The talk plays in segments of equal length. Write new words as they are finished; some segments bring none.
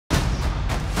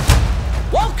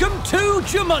Welcome to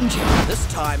Jumanji.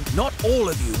 This time, not all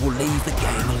of you will leave the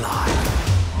game alive.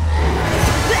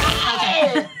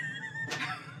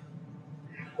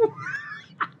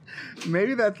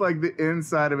 Maybe that's like the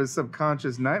inside of his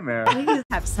subconscious nightmare. We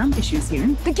have some issues here.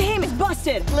 The game is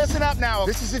busted. Listen up now.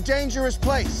 This is a dangerous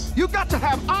place. You got to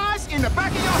have eyes in the back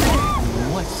of your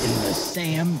head. What in the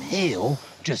Sam Hill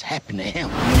just happened to him?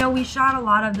 You know, we shot a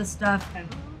lot of the stuff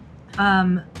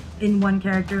in one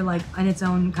character, like on its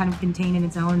own, kind of contained in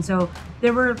its own. So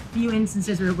there were a few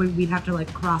instances where we'd have to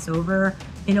like cross over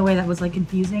in a way that was like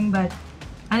confusing. But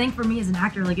I think for me as an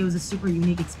actor, like it was a super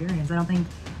unique experience. I don't think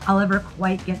I'll ever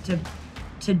quite get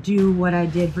to do what I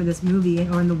did for this movie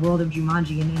or in the world of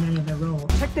Jumanji in any other role.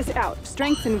 Check this out.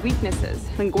 Strengths and weaknesses.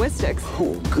 Linguistics.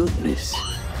 Oh, goodness.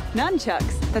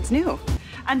 Nunchucks. That's new.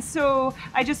 And so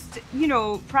I just, you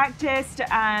know, practiced,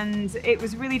 and it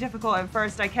was really difficult at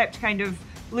first. I kept kind of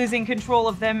losing control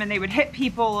of them, and they would hit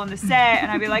people on the set,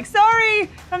 and I'd be like, sorry,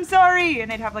 I'm sorry,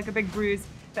 and they'd have like a big bruise.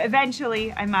 But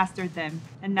eventually I mastered them,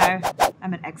 and now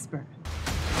I'm an expert.